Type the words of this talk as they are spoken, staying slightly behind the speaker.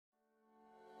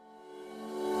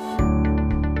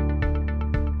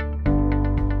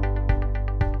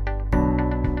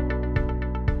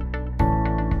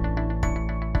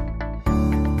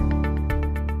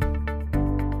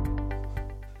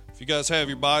guys have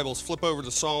your Bibles, flip over to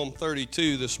Psalm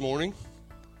 32 this morning.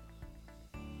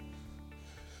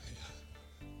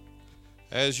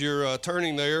 As you're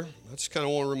turning there, I just kind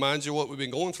of want to remind you what we've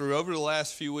been going through over the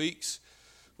last few weeks.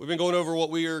 We've been going over what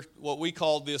we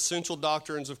call the essential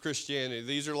doctrines of Christianity.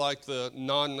 These are like the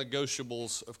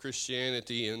non-negotiables of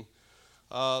Christianity, and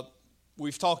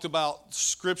we've talked about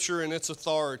Scripture and its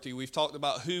authority. We've talked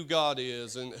about who God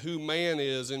is and who man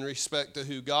is in respect to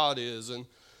who God is. And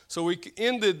so we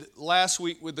ended last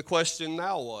week with the question,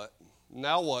 now what?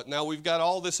 Now what? Now we've got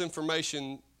all this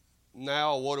information.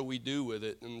 Now what do we do with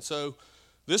it? And so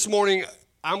this morning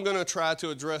I'm going to try to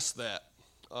address that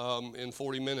in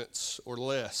 40 minutes or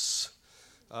less.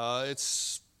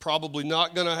 It's probably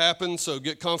not going to happen, so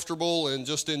get comfortable and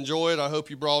just enjoy it. I hope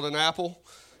you brought an apple.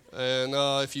 And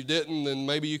if you didn't, then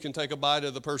maybe you can take a bite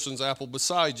of the person's apple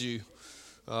beside you.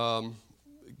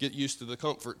 Get used to the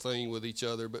comfort thing with each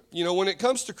other. But, you know, when it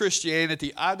comes to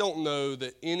Christianity, I don't know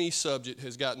that any subject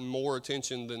has gotten more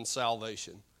attention than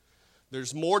salvation.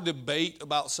 There's more debate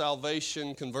about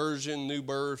salvation, conversion, new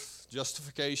birth,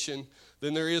 justification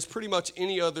than there is pretty much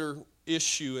any other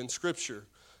issue in Scripture.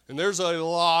 And there's a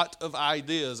lot of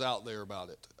ideas out there about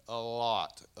it, a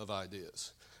lot of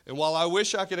ideas. And while I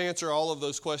wish I could answer all of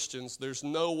those questions, there's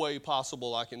no way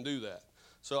possible I can do that.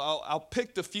 So I'll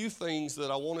pick a few things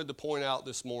that I wanted to point out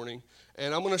this morning,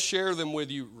 and I'm going to share them with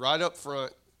you right up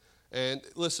front. And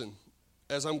listen,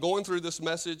 as I'm going through this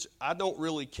message, I don't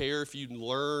really care if you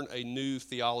learn a new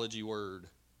theology word.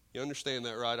 You understand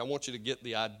that, right? I want you to get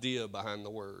the idea behind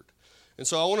the word. And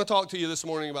so I want to talk to you this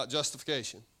morning about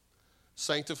justification,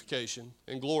 sanctification,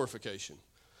 and glorification.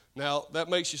 Now, that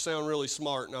makes you sound really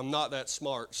smart, and I'm not that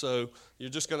smart, so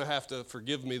you're just going to have to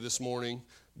forgive me this morning.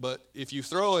 But if you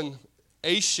throw an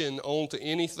ation onto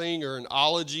anything or an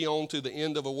ology onto the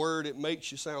end of a word, it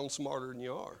makes you sound smarter than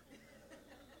you are.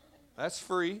 That's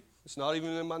free. It's not even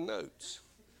in my notes.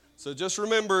 So just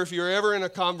remember, if you're ever in a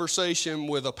conversation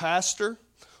with a pastor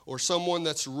or someone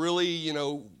that's really,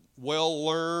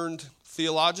 well-learned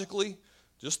theologically,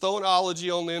 just throw an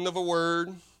ology on the end of a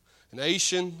word, an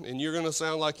ation, and you're going to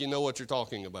sound like you know what you're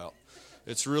talking about.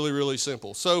 It's really, really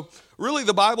simple. So really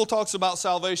the Bible talks about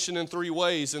salvation in three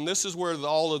ways, and this is where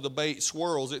all the debate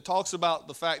swirls. It talks about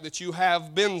the fact that you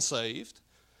have been saved,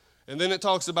 and then it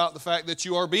talks about the fact that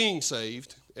you are being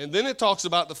saved, and then it talks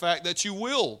about the fact that you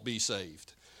will be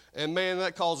saved. And man,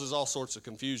 that causes all sorts of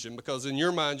confusion, because in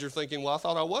your mind you're thinking, well, I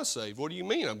thought I was saved. What do you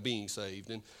mean I'm being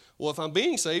saved? And well, if I'm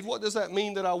being saved, what does that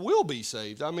mean that I will be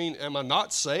saved? I mean, am I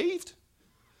not saved?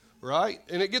 Right?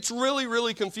 And it gets really,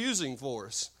 really confusing for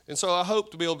us. And so I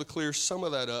hope to be able to clear some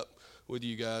of that up with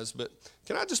you guys. But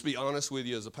can I just be honest with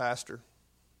you as a pastor?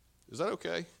 Is that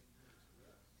okay?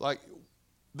 Like,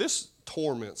 this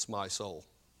torments my soul.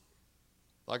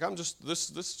 Like, this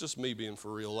is just me being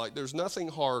for real. Like, there's nothing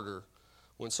harder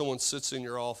when someone sits in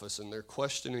your office and they're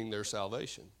questioning their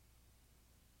salvation.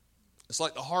 It's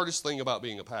like the hardest thing about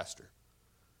being a pastor.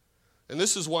 And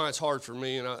this is why it's hard for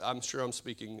me, and I'm sure I'm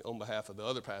speaking on behalf of the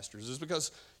other pastors, is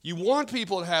because you want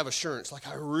people to have assurance. Like,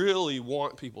 I really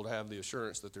want people to have the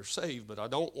assurance that they're saved, but I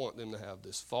don't want them to have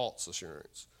this false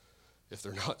assurance if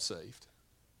they're not saved.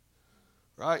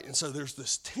 Right? And so there's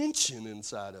this tension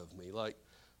inside of me. Like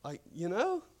how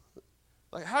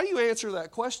do you answer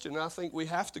that question? I think we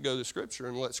have to go to Scripture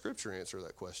and let Scripture answer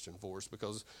that question for us,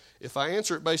 because if I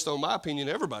answer it based on my opinion,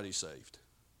 everybody's saved.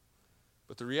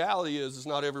 But the reality is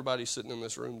not everybody sitting in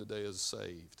this room today is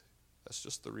saved. That's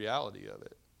just the reality of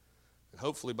it. And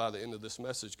hopefully by the end of this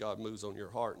message, God moves on your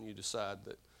heart and you decide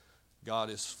that God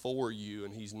is for you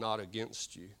and He's not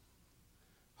against you.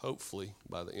 Hopefully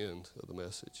by the end of the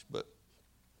message.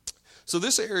 So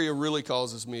this area really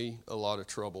causes me a lot of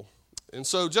trouble. And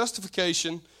so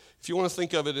justification, if you want to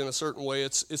think of it in a certain way,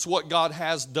 it's what God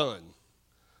has done.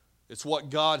 It's what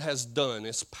God has done.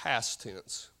 It's past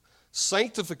tense.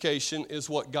 Sanctification is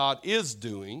what God is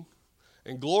doing,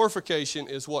 and glorification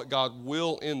is what God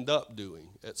will end up doing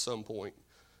at some point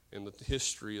in the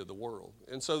history of the world.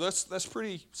 And so that's a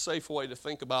pretty safe way to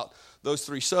think about those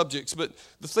three subjects. But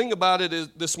the thing about it is,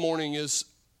 this morning is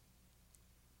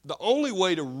the only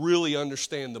way to really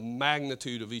understand the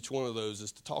magnitude of each one of those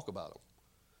is to talk about them.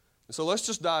 And so let's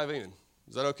just dive in.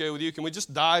 Is that okay with you? Can we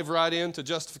just dive right into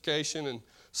justification and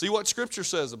see what Scripture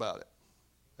says about it?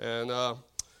 And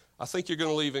I think you're going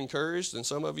to leave encouraged, and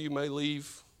some of you may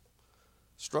leave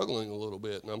struggling a little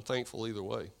bit, and I'm thankful either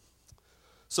way.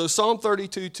 So Psalm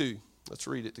 32:2, let's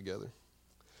read it together.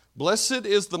 Blessed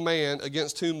is the man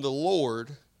against whom the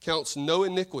Lord counts no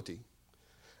iniquity,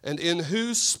 and in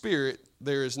whose spirit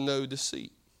there is no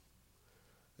deceit.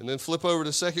 And then flip over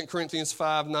to 2 Corinthians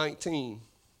 5:19.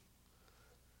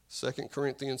 2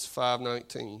 Corinthians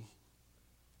 5:19.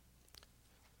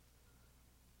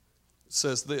 It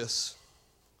says this,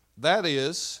 that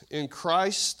is, in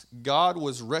Christ God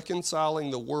was reconciling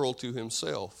the world to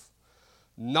himself,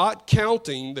 not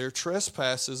counting their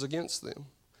trespasses against them,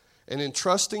 and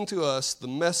entrusting to us the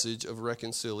message of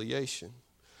reconciliation.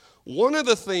 One of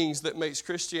the things that makes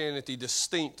Christianity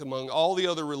distinct among all the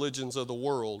other religions of the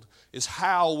world is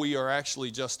how we are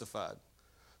actually justified.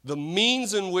 The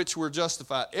means in which we're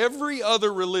justified. Every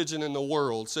other religion in the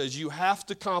world says you have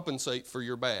to compensate for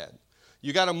your bad.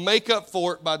 You got to make up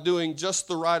for it by doing just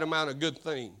the right amount of good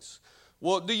things.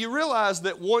 Well, do you realize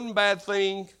that one bad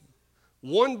thing,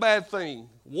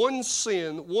 one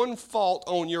sin, one fault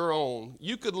on your own,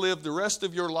 you could live the rest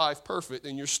of your life perfect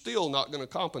and you're still not going to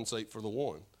compensate for the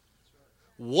one.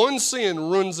 One sin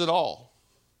ruins it all.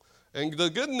 And the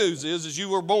good news is you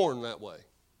were born that way.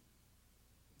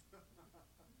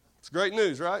 It's great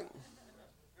news, right?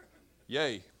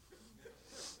 Yay.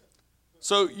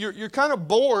 So you're kind of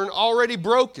born already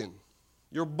broken.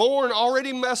 You're born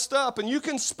already messed up, and you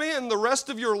can spend the rest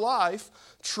of your life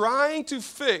trying to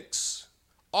fix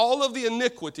all of the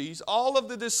iniquities, all of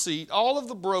the deceit, all of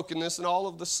the brokenness, and all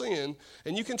of the sin,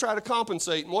 and you can try to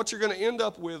compensate, and what you're going to end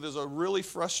up with is a really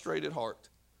frustrated heart.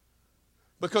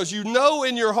 Because you know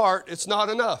in your heart it's not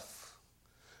enough.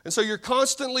 And so you're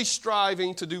constantly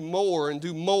striving to do more and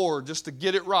do more just to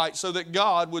get it right so that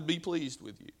God would be pleased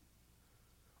with you.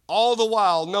 All the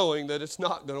while knowing that it's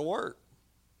not going to work.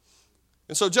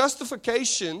 And so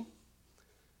justification,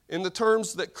 in the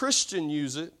terms that Christian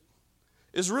use it,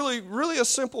 is really a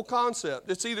simple concept.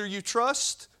 It's either you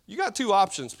trust, you got two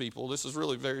options, people. This is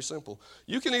really very simple.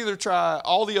 You can either try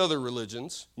all the other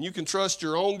religions, and you can trust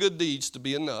your own good deeds to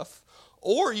be enough,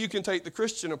 or you can take the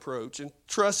Christian approach and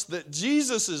trust that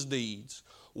Jesus' deeds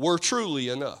were truly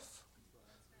enough.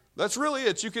 That's really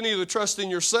it. You can either trust in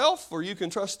yourself or you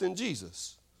can trust in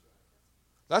Jesus.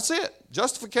 That's it.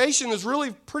 Justification is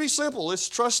really pretty simple. It's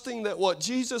trusting that what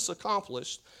Jesus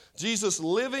accomplished, Jesus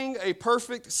living a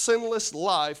perfect, sinless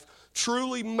life,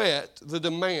 truly met the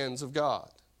demands of God.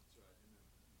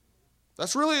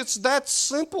 It's that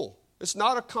simple. It's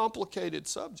not a complicated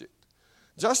subject.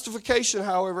 Justification,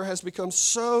 however, has become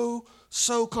so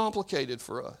complicated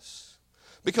for us.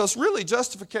 Because really,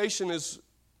 justification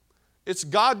it's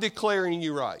God declaring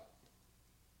you right.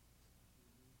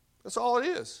 That's all it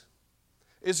is.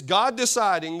 It's God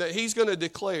deciding that He's going to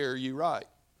declare you right.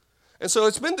 And so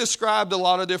it's been described a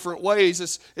lot of different ways.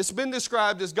 It's been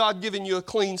described as God giving you a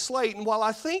clean slate. And while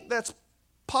I think that's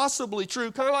possibly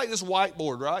true, kind of like this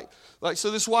whiteboard, right?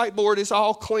 So this whiteboard is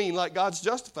all clean, like God's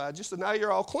justified, just so now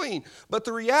you're all clean. But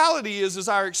the reality is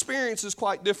our experience is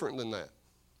quite different than that.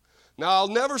 Now, I'll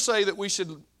never say that we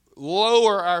should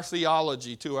lower our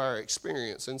theology to our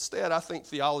experience. Instead, I think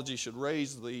theology should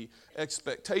raise the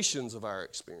expectations of our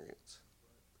experience.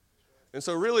 And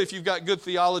so really, if you've got good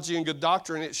theology and good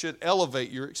doctrine, it should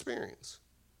elevate your experience.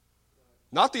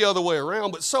 Not the other way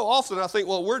around, but so often I think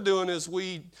what we're doing is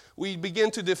we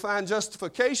begin to define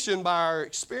justification by our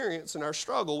experience and our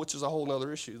struggle, which is a whole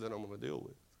other issue that I'm going to deal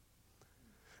with.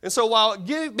 And so while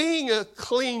being a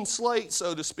clean slate,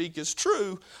 so to speak, is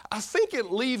true, I think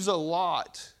it leaves a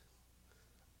lot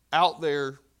out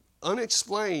there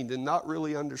unexplained and not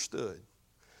really understood.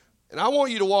 And I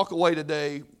want you to walk away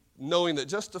today knowing that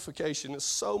justification is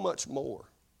so much more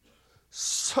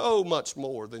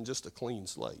than just a clean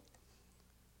slate.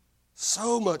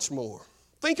 So much more.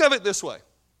 Think of it this way.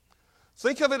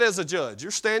 Think of it as a judge.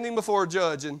 You're standing before a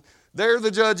judge, and there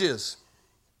the judge is.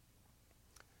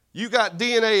 You got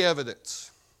DNA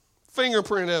evidence,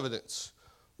 fingerprint evidence,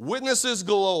 witnesses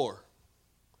galore.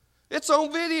 It's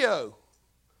on video.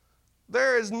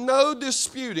 There is no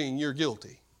disputing you're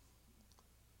guilty.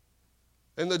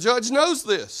 And the judge knows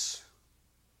this.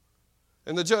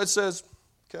 And the judge says,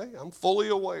 okay, I'm fully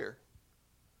aware.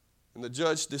 And the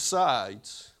judge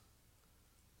decides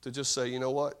to just say, you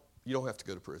know what? You don't have to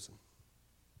go to prison.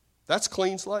 That's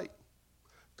clean slate.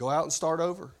 Go out and start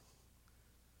over.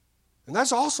 And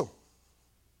that's awesome.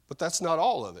 But that's not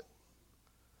all of it.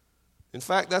 In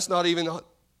fact, that's not even a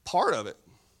part of it.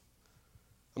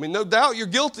 I mean, no doubt you're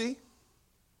guilty.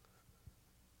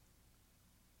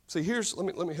 See,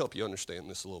 let me help you understand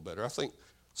this a little better. I think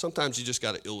sometimes you just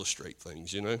got to illustrate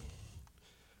things, you know.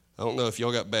 I don't know if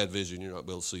y'all got bad vision, you're not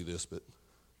able to see this, but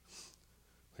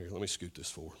here, let me scoot this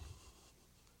forward.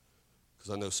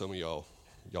 Because I know some of y'all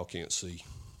can't see.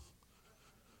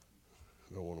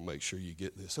 I want to make sure you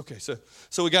get this. Okay,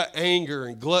 so we got anger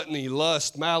and gluttony,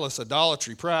 lust, malice,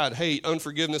 idolatry, pride, hate,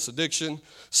 unforgiveness, addiction,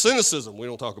 cynicism. We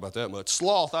don't talk about that much.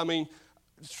 Sloth. I mean,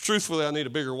 truthfully, I need a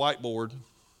bigger whiteboard.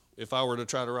 if I were to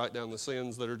try to write down the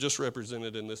sins that are just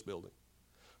represented in this building.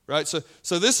 Right? So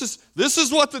this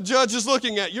is what the judge is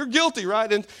looking at. You're guilty,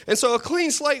 right? And so a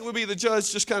clean slate would be the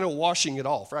judge just kind of washing it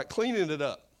off, right? Cleaning it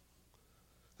up.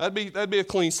 That'd be a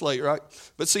clean slate, right?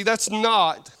 But see, that's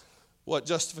not what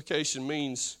justification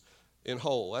means in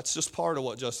whole. That's just part of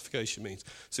what justification means.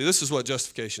 See, this is what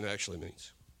justification actually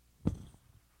means.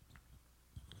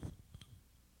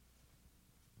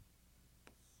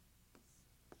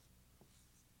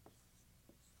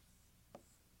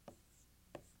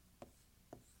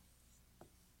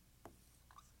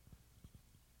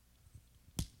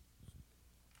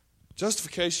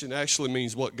 Justification actually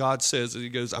means what God says. He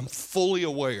goes, I'm fully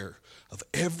aware of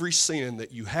every sin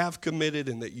that you have committed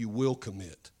and that you will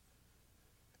commit.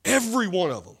 Every one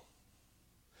of them.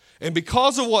 And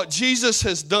because of what Jesus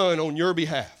has done on your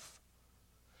behalf,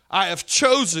 I have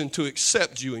chosen to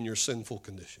accept you in your sinful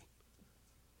condition.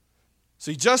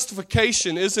 See,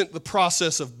 justification isn't the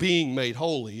process of being made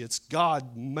holy. It's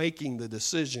God making the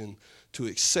decision to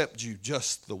accept you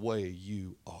just the way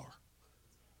you are.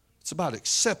 It's about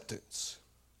acceptance.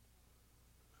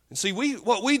 And see,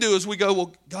 what we do is we go,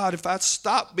 well, God, if I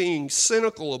stop being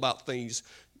cynical about things,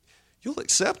 you'll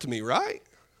accept me, right?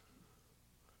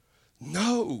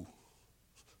 No.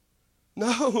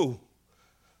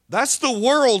 That's the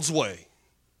world's way.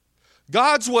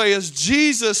 God's way is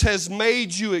Jesus has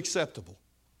made you acceptable.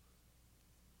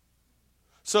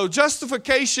 So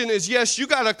justification is, yes, you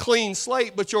got a clean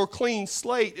slate, but your clean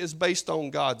slate is based on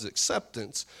God's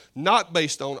acceptance, not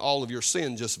based on all of your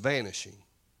sin just vanishing.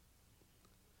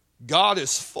 God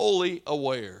is fully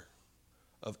aware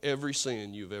of every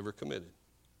sin you've ever committed,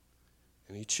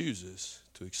 and He chooses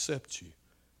to accept you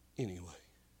anyway.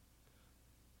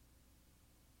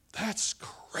 That's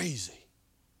crazy.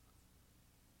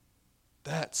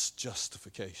 That's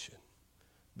justification.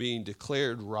 Being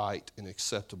declared right and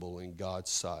acceptable in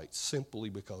God's sight simply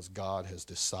because God has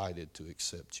decided to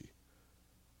accept you.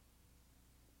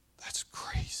 That's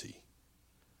crazy.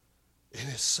 And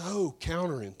it's so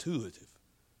counterintuitive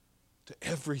to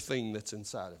everything that's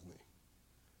inside of me.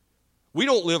 We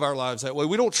don't live our lives that way.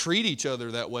 We don't treat each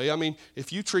other that way. I mean,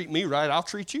 if you treat me right, I'll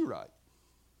treat you right.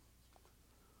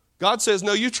 God says,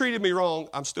 no, you treated me wrong.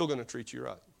 I'm still going to treat you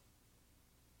right.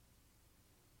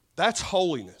 That's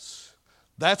holiness.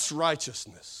 That's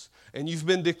righteousness. And you've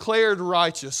been declared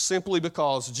righteous simply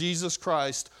because Jesus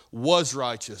Christ was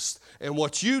righteous. And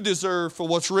what you deserve for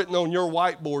what's written on your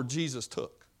whiteboard, Jesus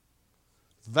took.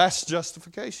 That's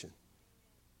justification.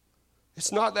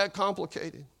 It's not that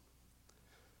complicated.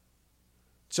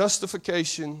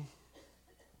 Justification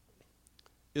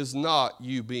is not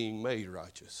you being made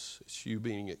righteous. It's you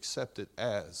being accepted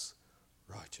as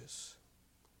righteous.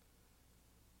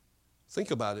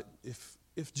 Think about it.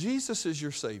 If Jesus is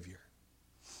your Savior,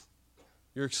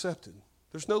 you're accepted.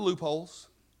 There's no loopholes,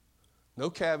 no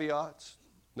caveats,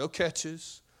 no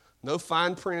catches, no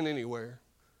fine print anywhere.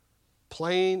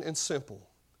 Plain and simple.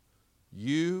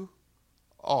 You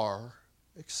are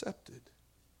accepted.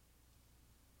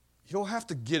 You don't have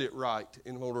to get it right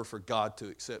in order for God to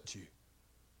accept you.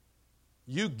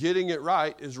 You getting it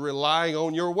right is relying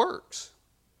on your works.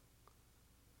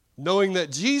 Knowing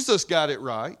that Jesus got it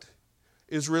right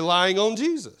is relying on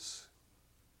Jesus.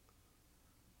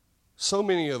 So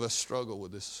many of us struggle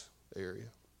with this area.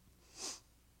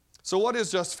 So what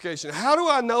is justification? How do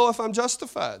I know if I'm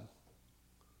justified?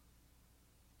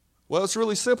 Well, it's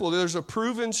really simple. There's a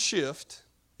proven shift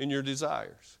in your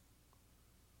desires.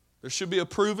 There should be a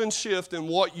proven shift in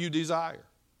what you desire.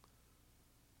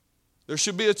 There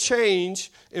should be a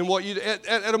change in what you,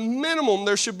 at a minimum,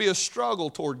 there should be a struggle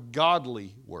toward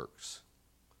godly works.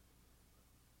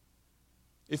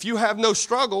 If you have no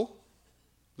struggle,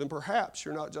 then perhaps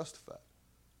you're not justified.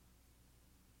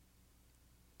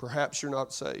 Perhaps you're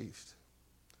not saved.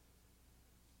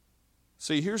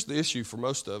 See, here's the issue for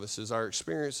most of us is our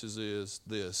experiences is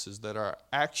that our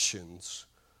actions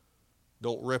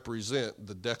don't represent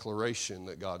the declaration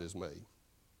that God has made.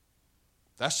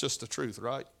 That's just the truth,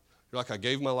 right? You're like, I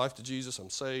gave my life to Jesus, I'm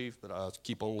saved, but I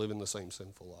keep on living the same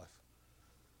sinful life.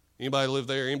 Anybody live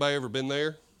there? Anybody ever been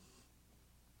there?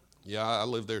 Yeah, I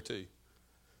live there too.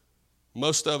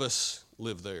 Most of us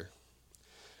live there.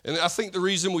 And I think the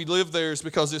reason we live there is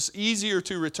because it's easier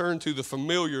to return to the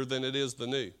familiar than it is the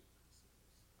new.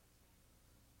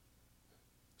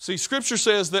 See, Scripture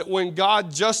says that when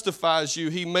God justifies you,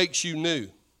 He makes you new.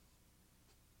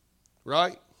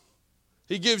 Right?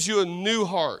 He gives you a new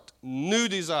heart, new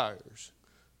desires.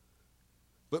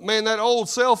 But man, that old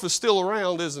self is still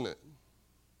around, isn't it?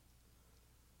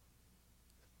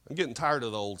 I'm getting tired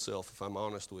of the old self, if I'm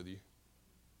honest with you.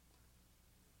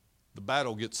 The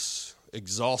battle gets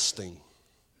exhausting.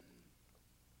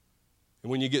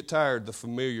 And when you get tired, the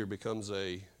familiar becomes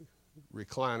a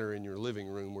recliner in your living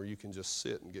room where you can just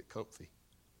sit and get comfy.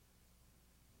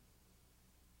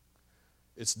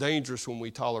 It's dangerous when we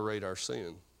tolerate our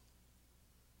sin,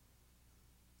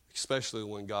 especially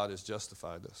when God has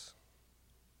justified us.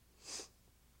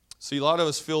 See, a lot of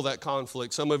us feel that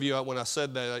conflict. Some of you, when I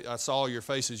said that, I saw your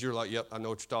faces. You're like, yep, I know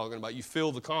what you're talking about. You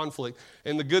feel the conflict.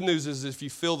 And the good news is if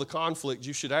you feel the conflict,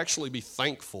 you should actually be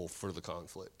thankful for the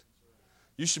conflict.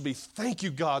 You should be, thank you,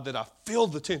 God, that I feel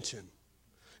the tension.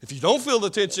 If you don't feel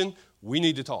the tension, we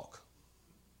need to talk.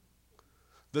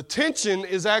 The tension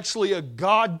is actually a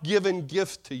God-given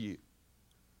gift to you.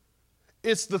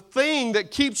 It's the thing that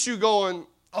keeps you going,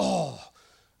 oh,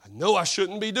 I know I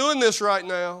shouldn't be doing this right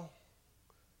now.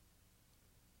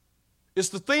 It's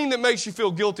the thing that makes you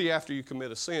feel guilty after you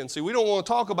commit a sin. See, we don't want to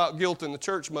talk about guilt in the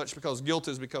church much because guilt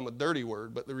has become a dirty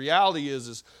word. But the reality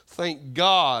is thank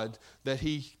God that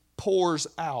He pours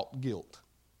out guilt.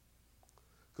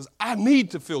 Because I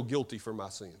need to feel guilty for my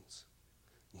sins.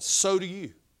 And so do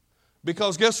you.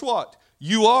 Because guess what?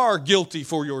 You are guilty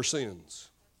for your sins.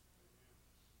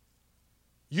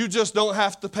 You just don't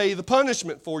have to pay the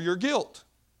punishment for your guilt.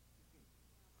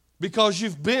 Because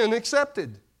you've been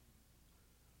accepted.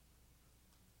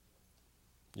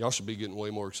 Y'all should be getting way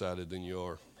more excited than you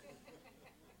are.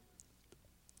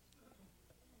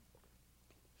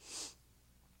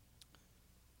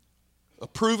 A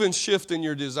proven shift in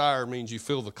your desire means you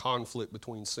feel the conflict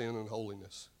between sin and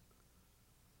holiness.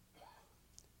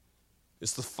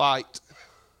 It's the fight.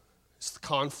 It's the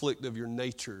conflict of your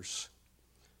natures,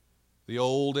 the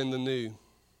old and the new.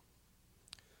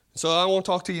 So I want to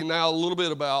talk to you now a little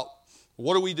bit about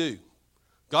what do?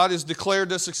 God has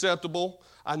declared us acceptable.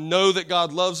 I know that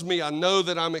God loves me. I know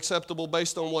that I'm acceptable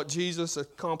based on what Jesus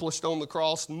accomplished on the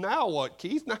cross. Now what,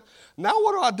 Keith? Now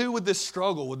what do I do with this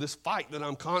struggle, with this fight that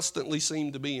I'm constantly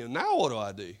seem to be in? Now what do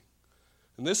I do?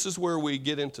 And this is where we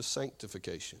get into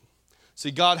sanctification. See,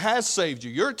 God has saved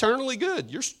you. You're eternally good.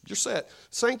 You're set.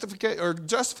 Sanctification or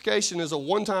justification is a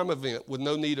one-time event with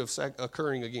no need of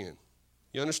occurring again.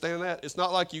 You understand that? It's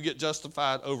not like you get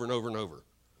justified over and over and over.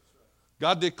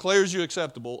 God declares you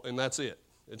acceptable, and that's it.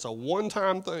 It's a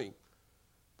one-time thing.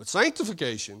 But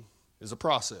sanctification is a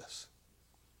process.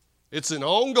 It's an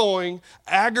ongoing,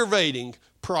 aggravating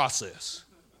process.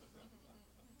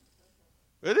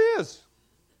 It is.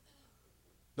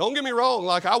 Don't get me wrong,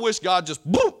 like I wish God just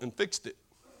boom and fixed it.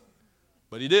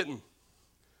 But He didn't.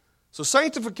 So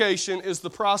sanctification is the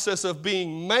process of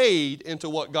being made into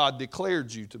what God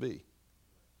declared you to be.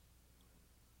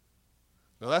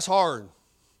 Now that's hard.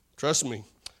 Trust me,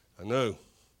 I know.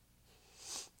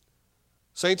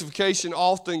 Sanctification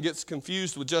often gets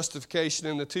confused with justification,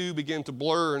 and the two begin to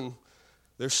blur, and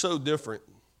they're so different.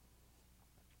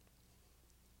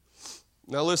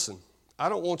 Now listen, I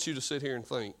don't want you to sit here and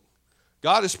think,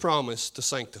 God has promised to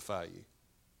sanctify you.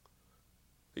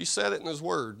 He said it in His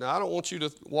Word. Now I don't want you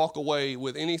to walk away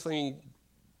with anything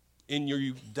in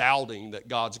you doubting that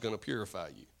God's going to purify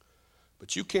you.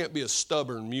 But you can't be a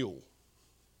stubborn mule.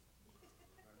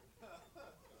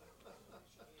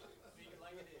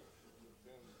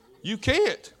 You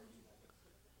can't.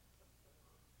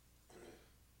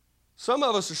 Some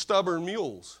of us are stubborn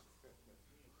mules.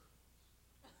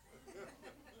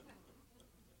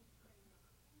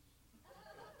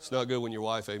 It's not good when your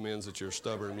wife amens that you're a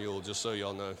stubborn mule, just so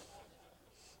y'all know.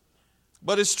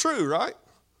 But it's true, right?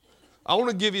 I want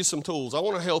to give you some tools. I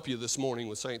want to help you this morning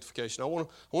with sanctification. I want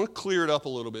to clear it up a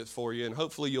little bit for you, and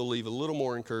hopefully you'll leave a little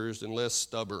more encouraged and less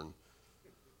stubborn.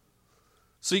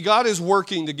 See, God is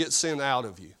working to get sin out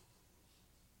of you.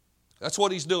 That's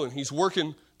what He's doing. He's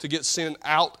working to get sin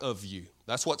out of you.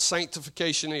 That's what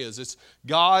sanctification is. It's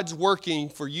God's working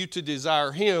for you to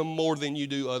desire Him more than you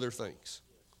do other things.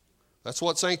 That's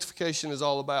what sanctification is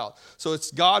all about. So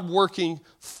it's God working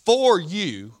for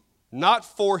you, not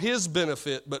for His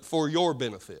benefit, but for your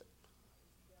benefit.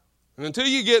 And until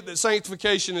you get that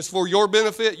sanctification is for your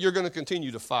benefit, you're going to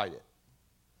continue to fight it.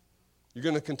 You're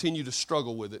going to continue to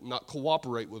struggle with it and not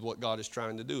cooperate with what God is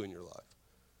trying to do in your life.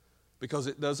 Because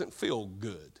it doesn't feel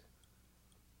good.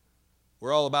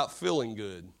 We're all about feeling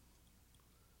good.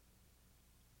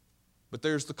 But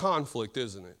there's the conflict,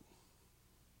 isn't it?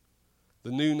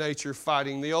 The new nature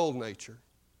fighting the old nature.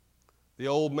 The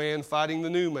old man fighting the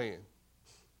new man.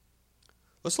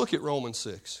 Let's look at Romans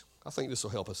 6. I think this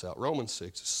will help us out. Romans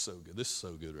 6 is so good. This is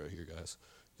so good right here, guys.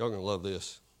 Y'all are going to love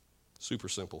this. Super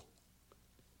simple.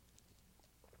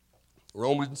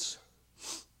 Romans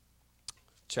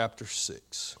chapter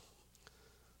 6.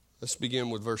 Let's begin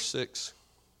with verse 6.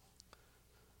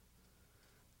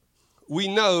 We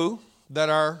know that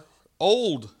our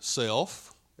old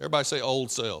self, everybody say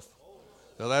old self.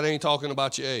 Now that ain't talking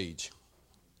about your age.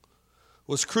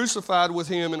 Was crucified with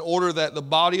him in order that the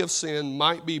body of sin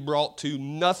might be brought to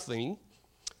nothing,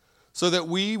 so that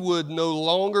we would no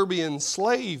longer be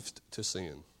enslaved to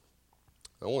sin.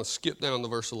 I want to skip down to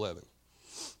verse 11.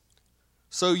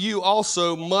 So you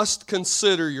also must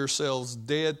consider yourselves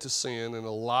dead to sin and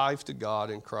alive to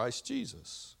God in Christ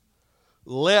Jesus.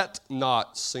 Let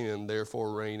not sin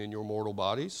therefore reign in your mortal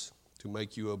bodies to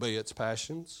make you obey its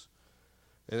passions.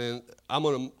 And then I'm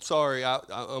going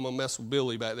to mess with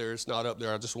Billy back there. It's not up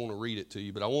there. I just want to read it to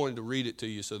you. But I wanted to read it to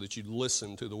you so that you'd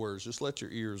listen to the words. Just let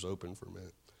your ears open for a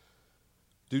minute.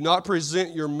 Do not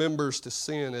present your members to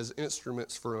sin as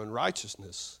instruments for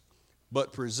unrighteousness,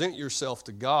 but present yourself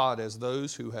to God as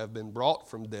those who have been brought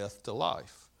from death to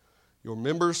life. Your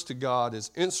members to God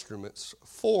as instruments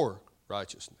for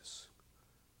righteousness.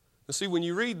 Now see, when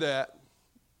you read that,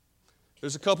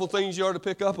 there's a couple things you ought to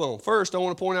pick up on. First, I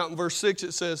want to point out in verse 6,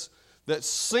 it says that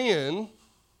sin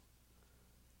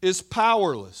is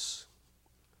powerless.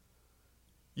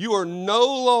 You are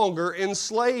no longer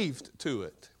enslaved to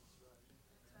it.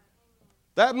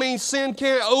 That means sin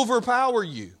can't overpower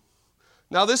you.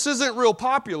 Now, this isn't real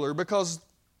popular because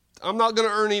I'm not going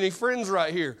to earn any friends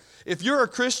right here. If you're a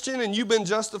Christian and you've been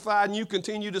justified and you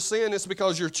continue to sin, it's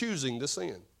because you're choosing to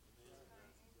sin.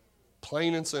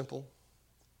 Plain and simple.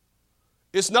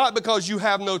 It's not because you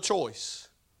have no choice.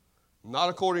 Not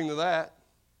according to that.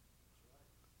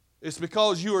 It's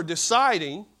because you are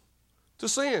deciding to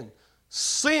sin.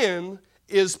 Sin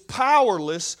is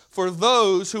powerless for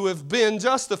those who have been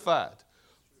justified.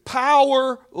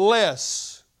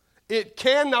 Powerless. It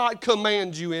cannot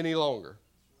command you any longer.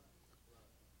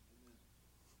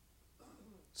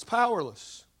 It's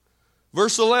powerless.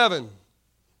 Verse 11.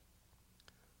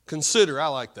 Consider. I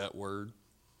like that word.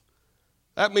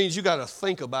 That means you got to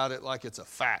think about it like it's a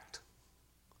fact.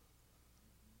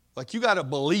 Like you got to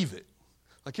believe it.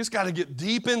 Like it's got to get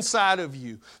deep inside of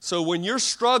you. So when you're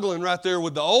struggling right there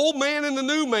with the old man and the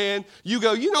new man, you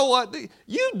go, you know what?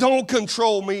 You don't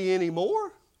control me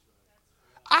anymore.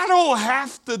 I don't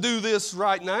have to do this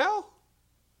right now.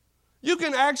 You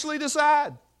can actually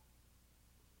decide.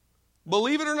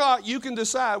 Believe it or not, you can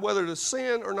decide whether to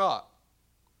sin or not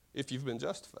if you've been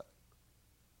justified.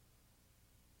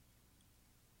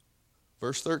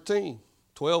 Verse 13,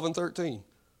 12 and 13.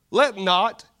 Let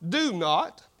not, do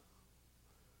not.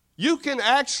 You can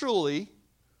actually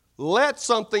let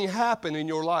something happen in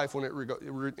your life when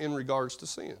in regards to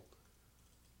sin.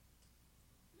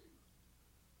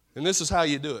 And this is how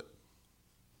you do it.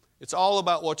 It's all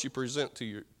about what you present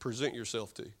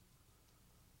yourself to. Did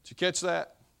you catch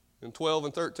that in 12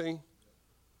 and 13?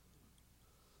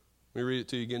 Let me read it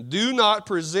to you again. Do not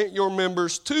present your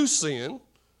members to sin.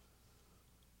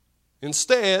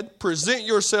 Instead, present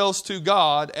yourselves to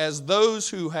God as those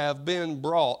who have been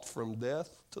brought from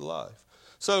death to life.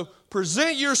 So,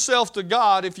 present yourself to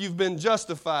God if you've been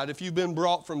justified, if you've been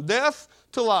brought from death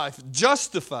to life,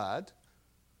 justified.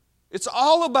 It's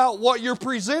all about what you're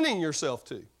presenting yourself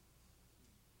to.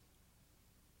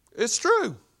 It's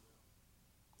true.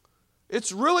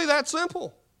 It's really that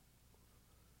simple.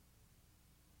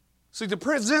 See, to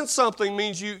present something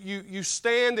means you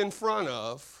stand in front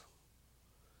of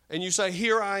and you say,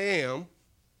 here I am,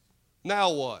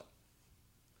 now what?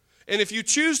 And if you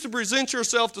choose to present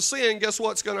yourself to sin, guess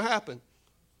what's going to happen?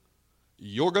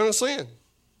 You're going to sin.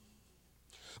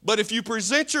 But if you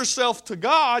present yourself to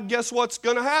God, guess what's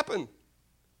going to happen?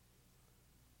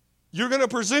 You're going to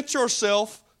present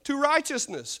yourself to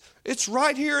righteousness. It's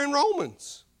right here in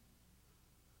Romans.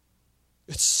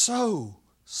 It's so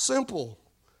simple.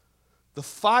 The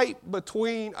fight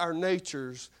between our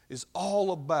natures is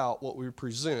all about what we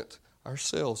present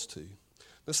ourselves to.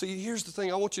 Now see, here's the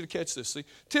thing. I want you to catch this. See,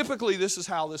 typically this is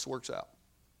how this works out.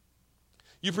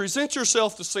 You present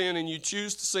yourself to sin and you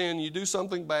choose to sin. You do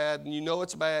something bad and you know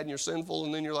it's bad and you're sinful.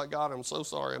 And then you're like, God, I'm so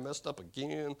sorry. I messed up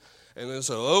again. And then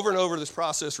so over and over this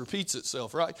process repeats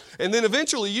itself, right? And then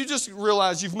eventually you just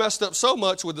realize you've messed up so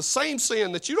much with the same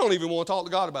sin that you don't even want to talk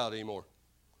to God about it anymore.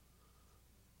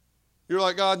 You're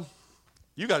like, God,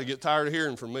 you got to get tired of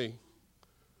hearing from me.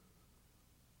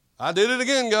 I did it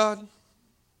again, God.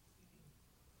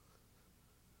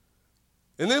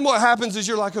 And then what happens is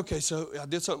you're like, okay, so I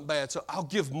did something bad, so I'll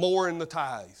give more in the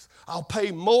tithe. I'll pay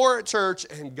more at church,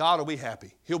 and God will be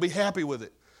happy. He'll be happy with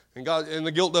it. And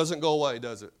the guilt doesn't go away,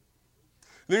 does it?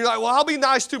 And then you're like, well, I'll be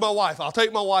nice to my wife. I'll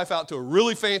take my wife out to a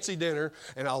really fancy dinner,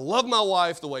 and I'll love my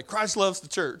wife the way Christ loves the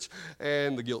church,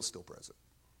 and the guilt's still present.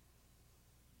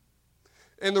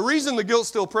 And the reason the guilt's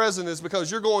still present is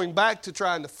because you're going back to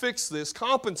trying to fix this,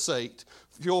 compensate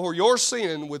for your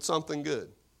sin with something good.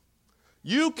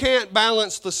 You can't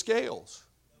balance the scales.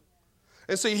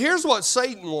 And see, here's what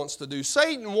Satan wants to do.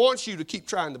 Satan wants you to keep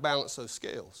trying to balance those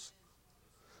scales.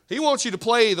 He wants you to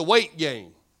play the weight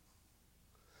game.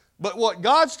 But what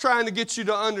God's trying to get you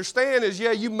to understand is,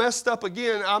 yeah, you messed up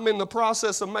again. I'm in the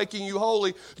process of making you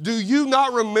holy. Do you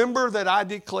not remember that I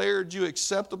declared you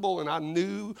acceptable and I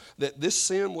knew that this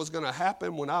sin was going to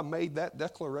happen when I made that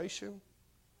declaration?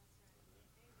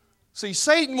 See,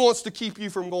 Satan wants to keep you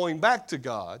from going back to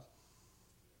God.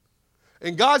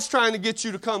 And God's trying to get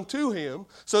you to come to Him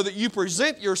so that you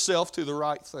present yourself to the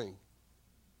right thing.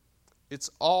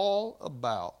 It's all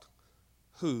about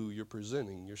who you're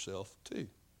presenting yourself to.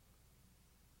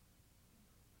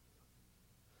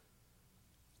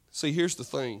 See, here's the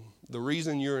thing. The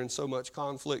reason you're in so much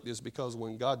conflict is because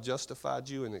when God justified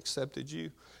you and accepted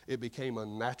you, it became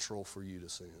unnatural for you to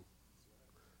sin.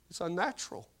 It's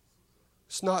unnatural.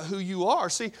 It's not who you are.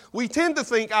 See, we tend to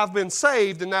think I've been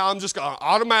saved and now I'm just going to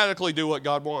automatically do what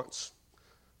God wants.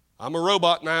 I'm a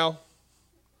robot now.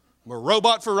 I'm a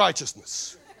robot for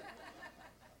righteousness.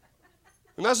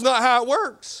 And that's not how it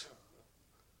works.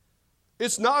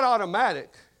 It's not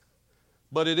automatic,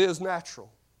 but it is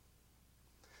natural.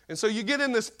 And so you get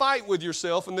in this fight with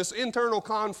yourself and this internal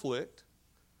conflict.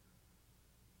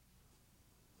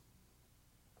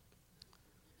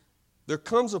 There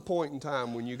comes a point in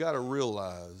time when you got to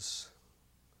realize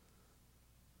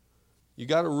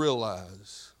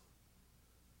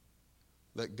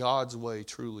that God's way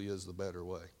truly is the better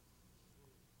way.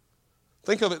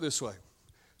 Think of it this way.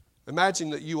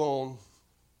 Imagine that you own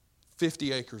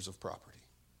 50 acres of property.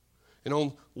 And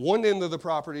on one end of the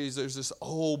property, there's this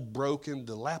old, broken,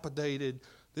 dilapidated,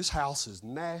 this house is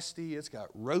nasty. It's got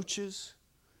roaches.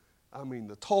 I mean,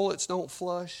 the toilets don't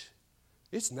flush.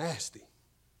 It's nasty.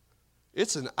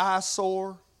 It's an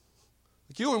eyesore.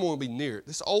 Like, you don't even want to be near it.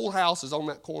 This old house is on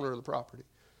that corner of the property.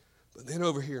 But then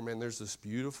over here, man, there's this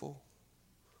beautiful,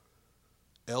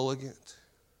 elegant,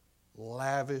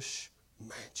 lavish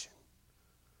mansion.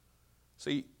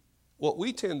 See, what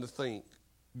we tend to think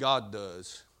God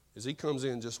does is He comes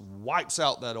in and just wipes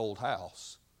out that old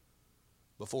house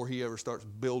before He ever starts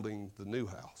building the new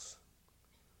house.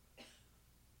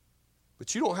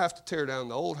 But you don't have to tear down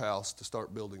the old house to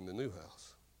start building the new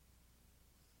house.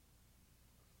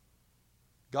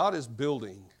 God is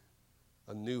building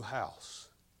a new house.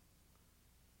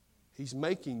 He's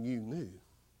making you new.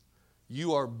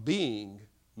 You are being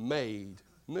made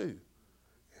new.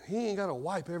 He ain't got to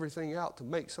wipe everything out to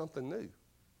make something new.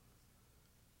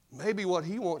 Maybe what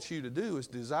He wants you to do is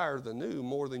desire the new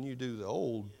more than you do the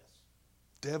old,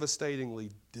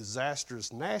 devastatingly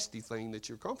disastrous, nasty thing that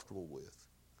you're comfortable with.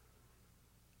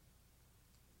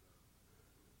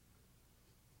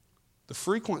 The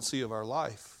frequency of our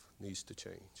life needs to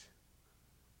change.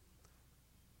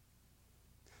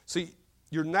 See,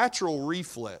 your natural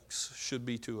reflex should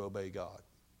be to obey God.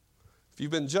 If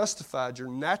you've been justified, your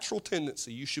natural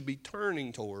tendency, you should be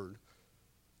turning toward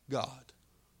God.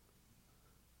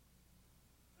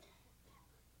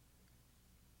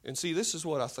 And see, this is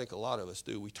what I think a lot of us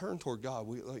do. We turn toward God.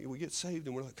 We get saved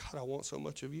and we're like, God, I want so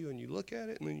much of you. And you look at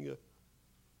it and then you go,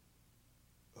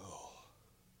 oh,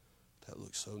 that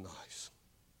looks so nice.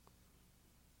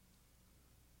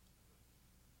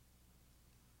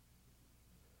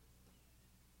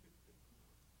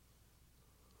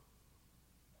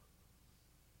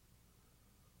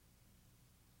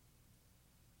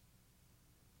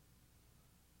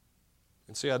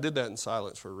 And see, I did that in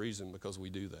silence for a reason, because we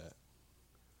do that.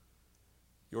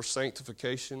 Your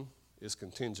sanctification is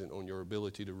contingent on your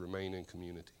ability to remain in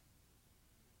community.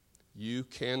 You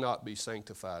cannot be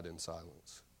sanctified in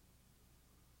silence.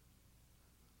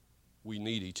 We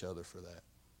need each other for that.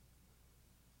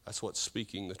 That's what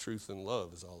speaking the truth in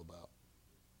love is all about.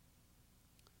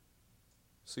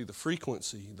 See, the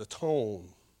frequency, the tone,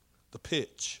 the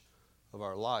pitch of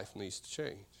our life needs to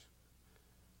change.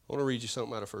 I want to read you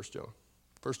something out of 1 John.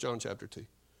 1 John chapter 2.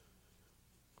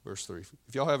 Verse 3.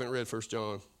 If y'all haven't read 1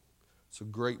 John, it's a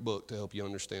great book to help you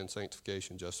understand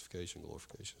sanctification, justification,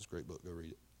 glorification. It's a great book. Go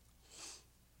read it.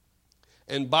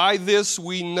 And by this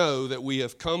we know that we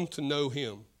have come to know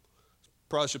Him.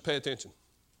 Probably should pay attention.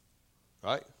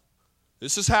 Right?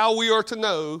 This is how we are to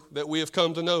know that we have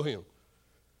come to know Him.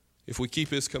 If we keep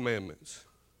His commandments.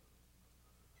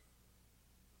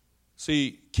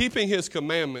 See, keeping His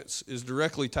commandments is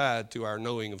directly tied to our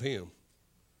knowing of Him.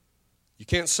 You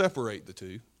can't separate the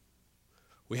two.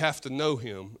 We have to know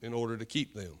Him in order to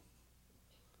keep them.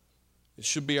 It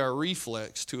should be our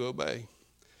reflex to obey.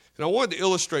 And And I wanted to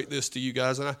illustrate this to you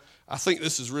guys, and I think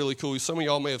this is really cool. Some of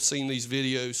y'all may have seen these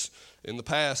videos in the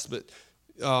past, but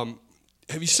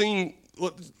have you seen,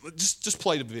 just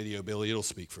play the video, Billy. It'll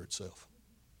speak for itself.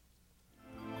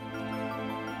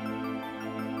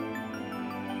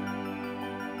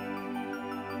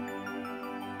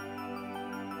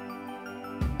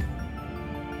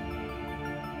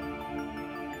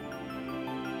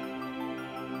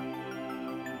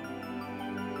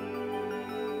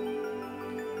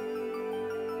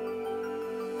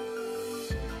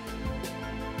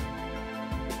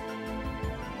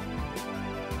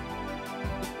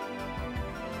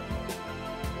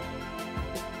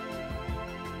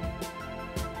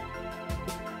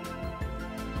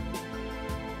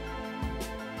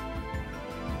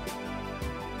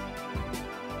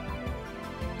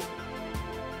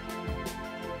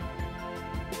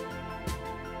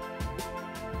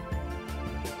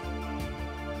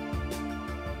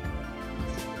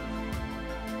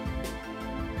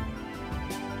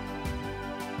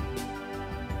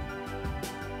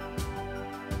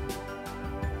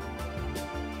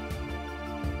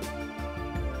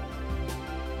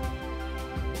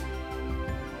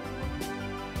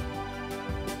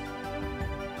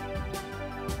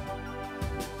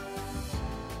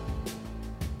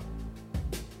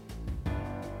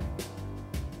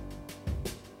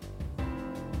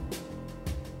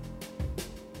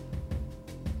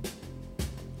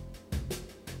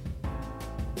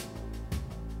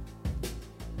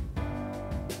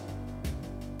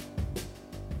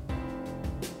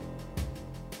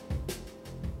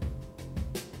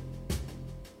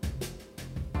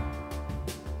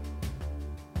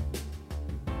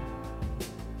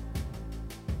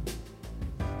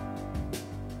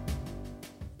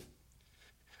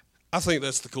 I think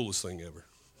that's the coolest thing ever.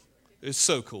 It's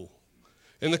so cool.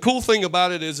 And the cool thing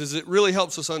about it is it really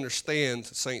helps us understand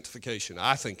sanctification.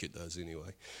 I think it does anyway.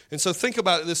 And so think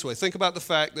about it this way. Think about the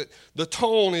fact that the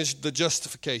tone is the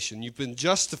justification. You've been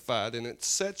justified, and it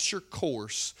sets your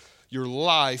course, your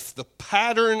life. The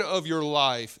pattern of your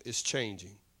life is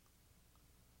changing.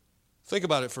 Think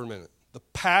about it for a minute. The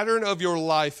pattern of your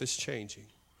life is changing.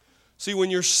 See, when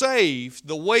you're saved,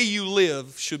 the way you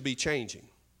live should be changing.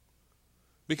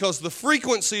 Because the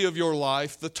frequency of your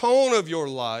life, the tone of your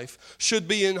life, should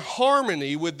be in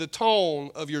harmony with the tone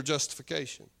of your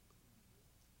justification.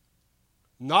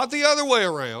 Not the other way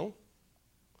around.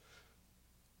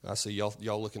 I see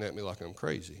y'all looking at me like I'm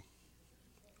crazy.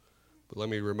 But let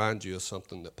me remind you of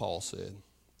something that Paul said.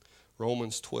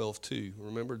 Romans 12:2.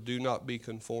 Remember, do not be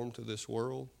conformed to this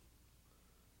world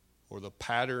or the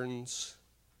patterns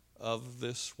of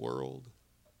this world.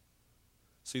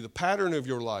 See, the pattern of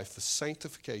your life, the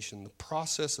sanctification, the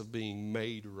process of being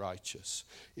made righteous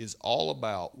is all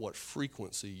about what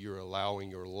frequency you're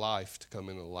allowing your life to come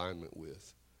in alignment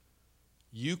with.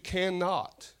 You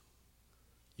cannot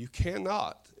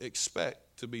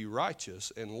expect to be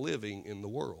righteous and living in the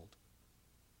world.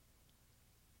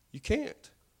 You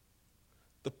can't.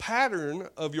 The pattern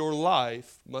of your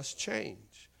life must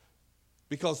change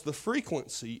because the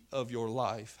frequency of your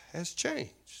life has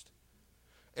changed.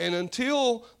 And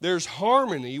until there's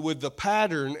harmony with the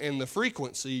pattern and the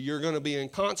frequency, you're going to be in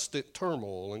constant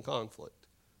turmoil and conflict.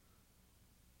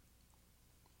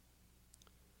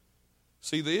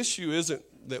 See, the issue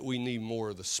isn't that we need more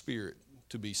of the Spirit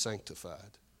to be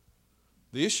sanctified.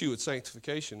 The issue with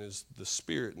sanctification is the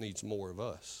Spirit needs more of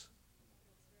us.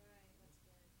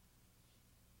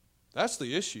 That's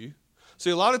the issue.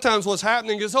 See, a lot of times what's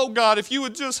happening is, oh God, if you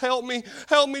would just help me,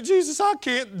 Jesus, I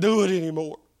can't do it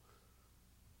anymore.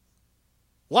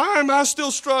 Why am I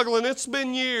still struggling? It's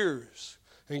been years.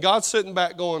 And God's sitting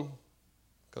back going,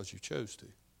 because you chose to.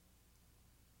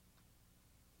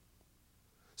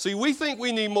 See, we think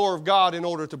we need more of God in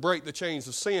order to break the chains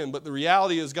of sin, but the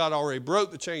reality is God already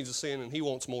broke the chains of sin and He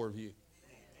wants more of you.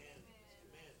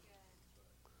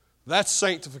 That's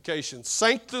sanctification.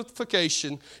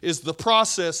 Sanctification is the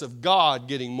process of God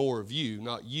getting more of you,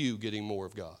 not you getting more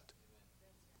of God.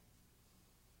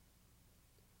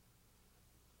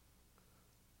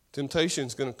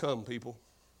 Temptation's going to come, people.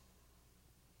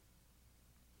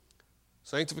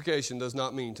 Sanctification does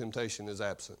not mean temptation is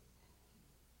absent.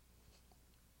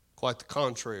 Quite the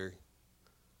contrary.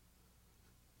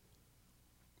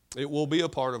 It will be a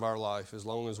part of our life as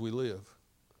long as we live.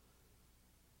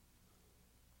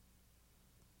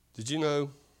 Did you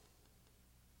know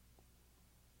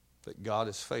that God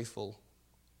is faithful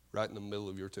right in the middle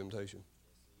of your temptation?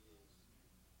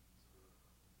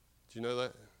 Did you know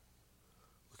that?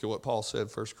 Look at what Paul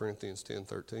said, 1 Corinthians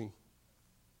 10:13.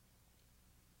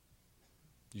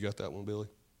 You got that one, Billy?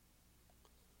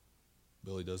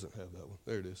 Billy doesn't have that one.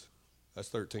 There it is. That's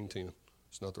 13:10.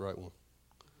 It's not the right one.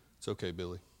 It's okay,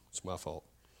 Billy. It's my fault.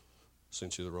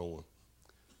 Sent you the wrong one.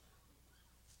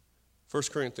 1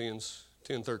 Corinthians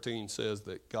 10:13 says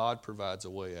that God provides a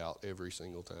way out every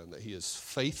single time, that he is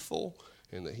faithful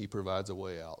and that he provides a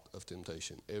way out of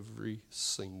temptation every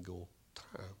single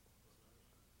time.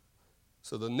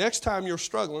 So the next time you're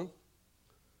struggling,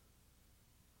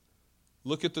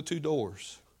 look at the two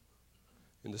doors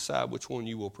and decide which one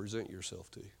you will present yourself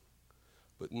to.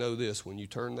 But know this, when you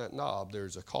turn that knob,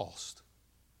 there's a cost.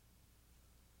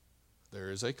 There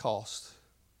is a cost.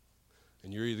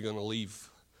 And you're either going to leave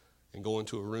and go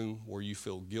into a room where you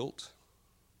feel guilt,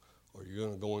 or you're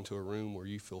going to go into a room where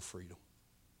you feel freedom.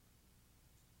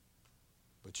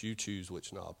 But you choose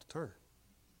which knob to turn.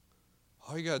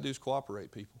 All you got to do is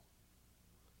cooperate, people.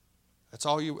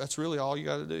 That's really all you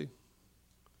got to do.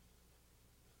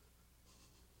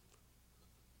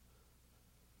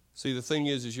 See, the thing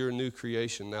is you're a new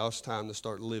creation. Now it's time to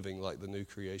start living like the new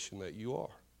creation that you are.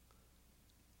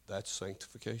 That's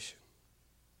sanctification.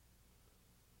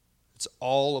 It's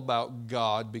all about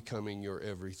God becoming your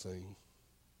everything.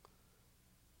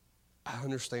 I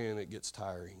understand it gets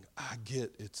tiring. I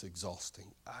get it's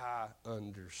exhausting. I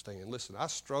understand. Listen, I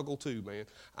struggle too, man.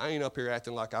 I ain't up here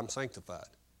acting like I'm sanctified.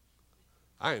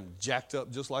 I am jacked up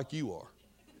just like you are.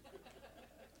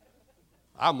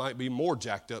 I might be more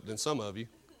jacked up than some of you.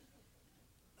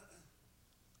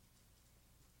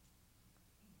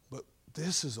 But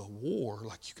this is a war.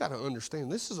 Like, you got to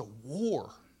understand, this is a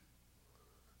war.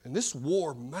 And this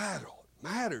war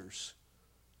matters.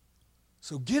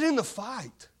 So get in the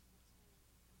fight.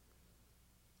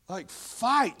 Like,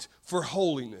 fight for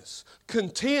holiness.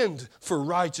 Contend for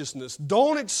righteousness.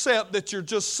 Don't accept that you're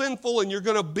just sinful and you're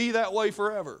going to be that way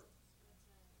forever.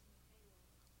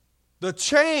 The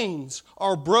chains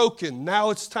are broken.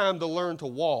 Now it's time to learn to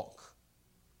walk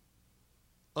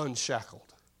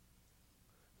unshackled.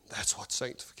 That's what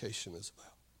sanctification is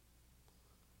about.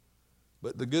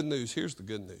 But the good news, here's the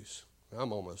good news.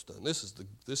 I'm almost done. This is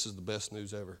the best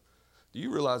news ever. Do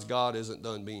you realize God isn't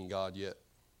done being God yet?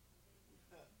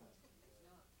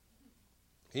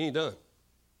 He ain't done.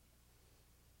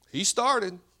 He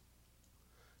started,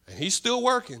 and he's still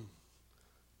working,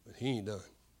 but he ain't done.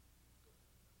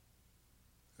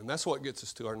 And that's what gets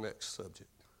us to our next subject.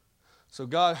 So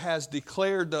God has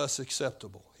declared us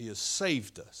acceptable. He has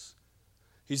saved us.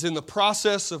 He's in the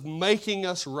process of making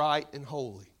us right and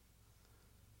holy.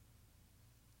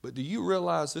 But do you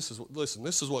realize this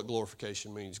is what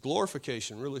glorification means.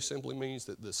 Glorification really simply means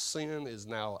that the sin is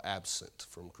now absent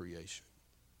from creation.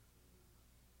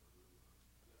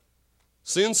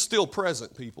 Sin's still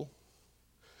present, people.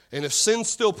 And if sin's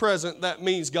still present, that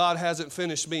means God hasn't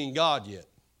finished being God yet.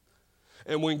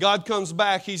 And when God comes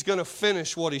back, he's going to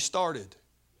finish what he started.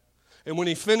 And when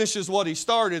he finishes what he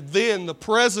started, then the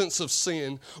presence of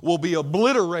sin will be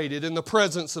obliterated in the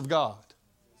presence of God.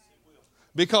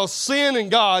 Because sin and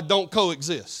God don't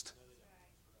coexist.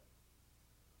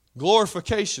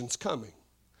 Glorification's coming.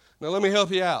 Now let me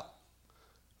help you out.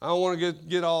 I don't want to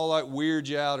get all like weird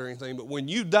you out or anything, but when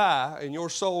you die and your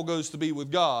soul goes to be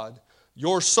with God,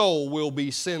 your soul will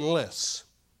be sinless.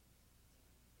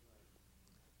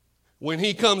 When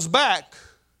he comes back,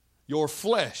 your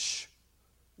flesh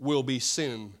will be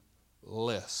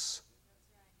sinless.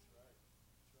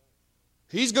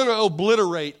 He's going to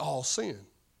obliterate all sin.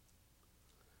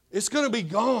 It's going to be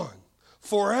gone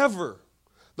forever.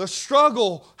 The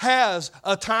struggle has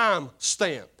a time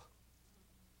stamp.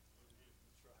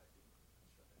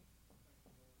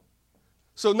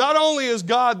 So not only is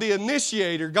God the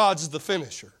initiator, God's the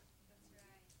finisher.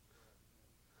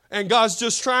 And God's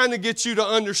just trying to get you to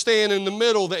understand in the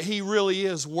middle that he really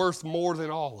is worth more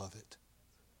than all of it.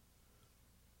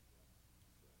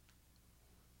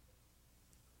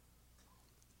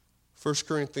 First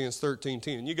Corinthians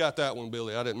 13:10. You got that one,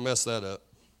 Billy. I didn't mess that up.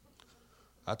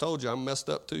 I told you I'm messed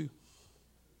up too.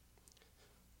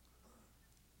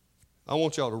 I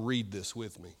want y'all to read this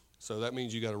with me. So that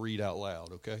means you got to read out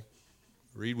loud, okay?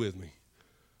 Read with me.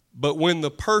 But when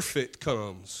the perfect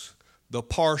comes, the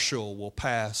partial will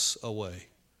pass away.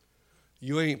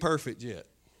 You ain't perfect yet.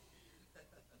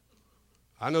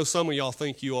 I know some of y'all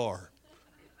think you are.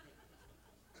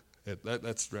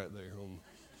 That's right there.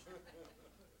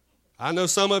 I know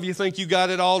some of you think you got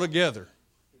it all together,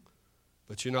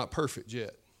 but you're not perfect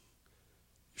yet.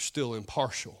 You're still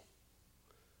impartial.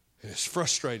 And it's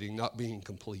frustrating not being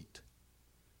complete.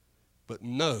 But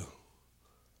know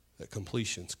that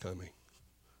completion's coming.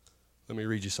 Let me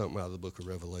read you something out of the book of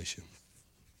Revelation.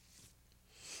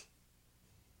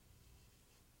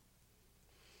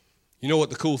 You know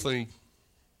what the cool thing?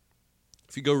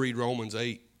 If you go read Romans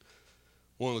 8,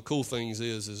 one of the cool things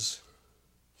is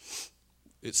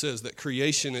it says that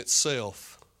creation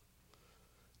itself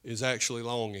is actually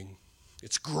longing.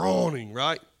 It's groaning,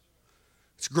 right?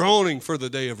 It's groaning for the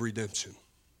day of redemption,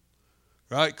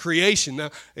 right? Creation.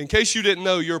 Now, in case you didn't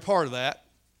know, you're a part of that.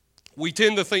 We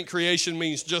tend to think creation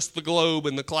means just the globe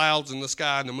and the clouds and the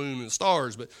sky and the moon and the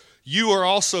stars, but you are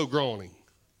also groaning.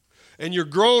 And you're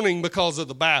groaning because of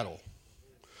the battle.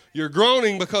 You're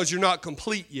groaning because you're not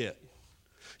complete yet.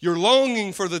 You're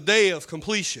longing for the day of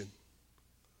completion.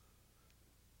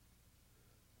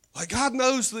 Like, God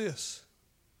knows this.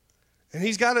 And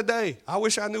He's got a day. I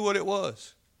wish I knew what it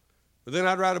was. But then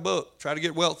I'd write a book, try to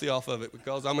get wealthy off of it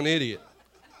because I'm an idiot.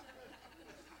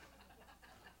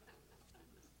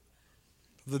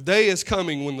 The day is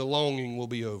coming when the longing will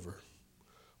be over,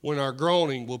 when our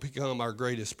groaning will become our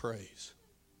greatest praise.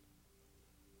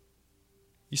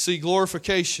 You see,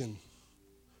 glorification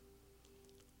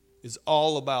is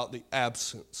all about the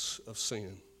absence of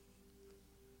sin.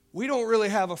 We don't really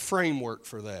have a framework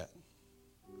for that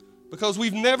because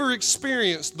we've never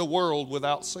experienced the world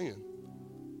without sin.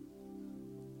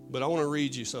 But I want to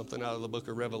read you something out of the book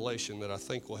of Revelation that I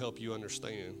think will help you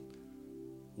understand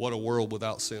what a world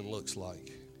without sin looks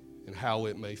like and how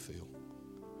it may feel.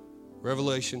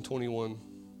 Revelation 21,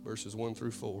 verses 1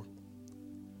 through 4.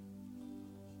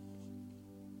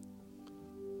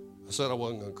 I said I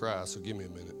wasn't going to cry, so give me a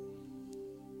minute.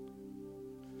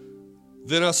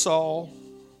 Then I saw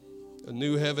a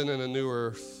new heaven and a new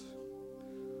earth.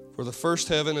 For the first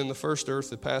heaven and the first earth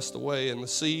had passed away, and the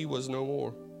sea was no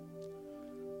more.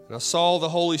 And I saw the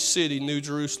holy city, New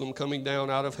Jerusalem, coming down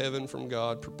out of heaven from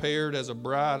God, prepared as a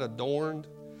bride adorned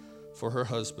for her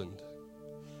husband.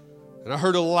 And I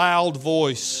heard a loud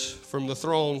voice from the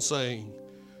throne saying,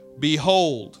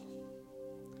 "Behold,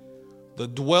 the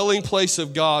dwelling place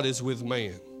of God is with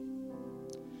man.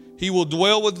 He will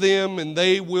dwell with them, and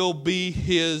they will be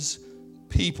His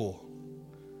people.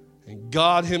 And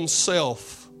God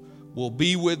Himself will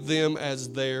be with them as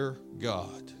their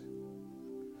God.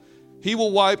 He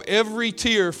will wipe every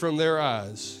tear from their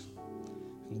eyes.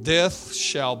 Death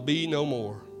shall be no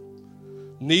more.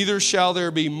 Neither shall there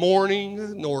be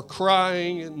mourning, nor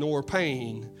crying, nor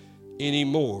pain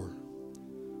anymore.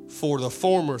 For the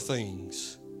former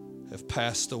things have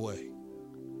passed away."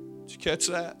 Did you catch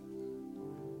that?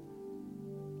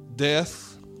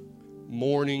 Death,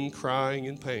 mourning, crying,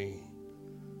 and pain,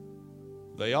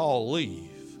 they all leave.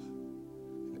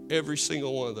 Every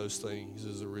single one of those things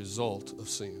is a result of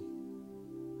sin.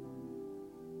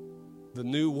 The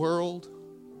new world,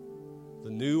 the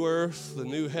new earth, the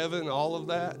new heaven, all of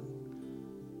that,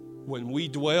 when we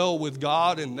dwell with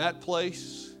God in that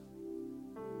place,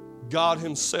 God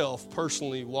Himself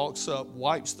personally walks up,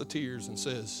 wipes the tears, and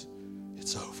says,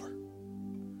 "It's over.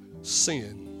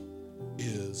 Sin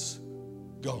is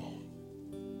gone."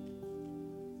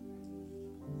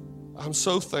 I'm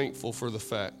so thankful for the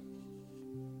fact.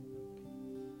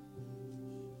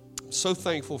 I'm so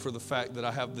thankful for the fact that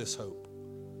I have this hope.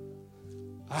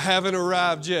 I haven't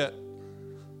arrived yet,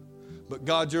 but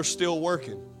God, You're still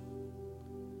working.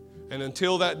 And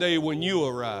until that day when You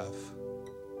arrive,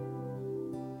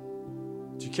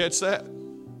 did you catch that?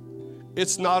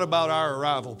 It's not about our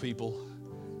arrival, people.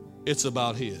 It's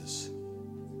about His.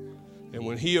 And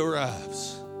when He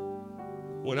arrives,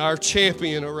 when our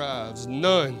champion arrives,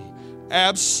 none,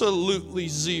 absolutely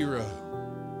zero,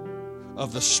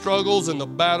 of the struggles and the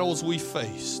battles we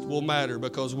faced will matter,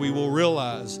 because we will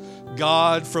realize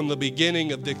God, from the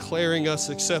beginning of declaring us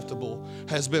acceptable,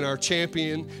 has been our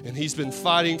champion, and He's been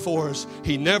fighting for us.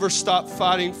 He never stopped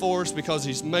fighting for us because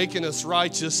He's making us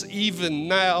righteous even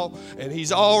now, and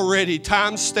He's already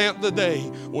time-stamped the day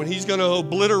when He's going to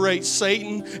obliterate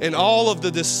Satan and all of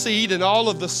the deceit and all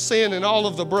of the sin and all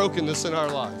of the brokenness in our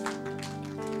life.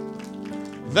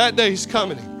 That day's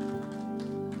coming.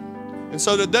 And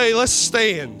so today, let's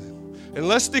stand and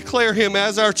let's declare Him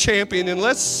as our champion, and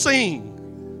let's sing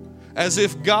as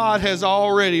if God has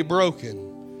already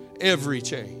broken every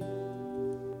chain.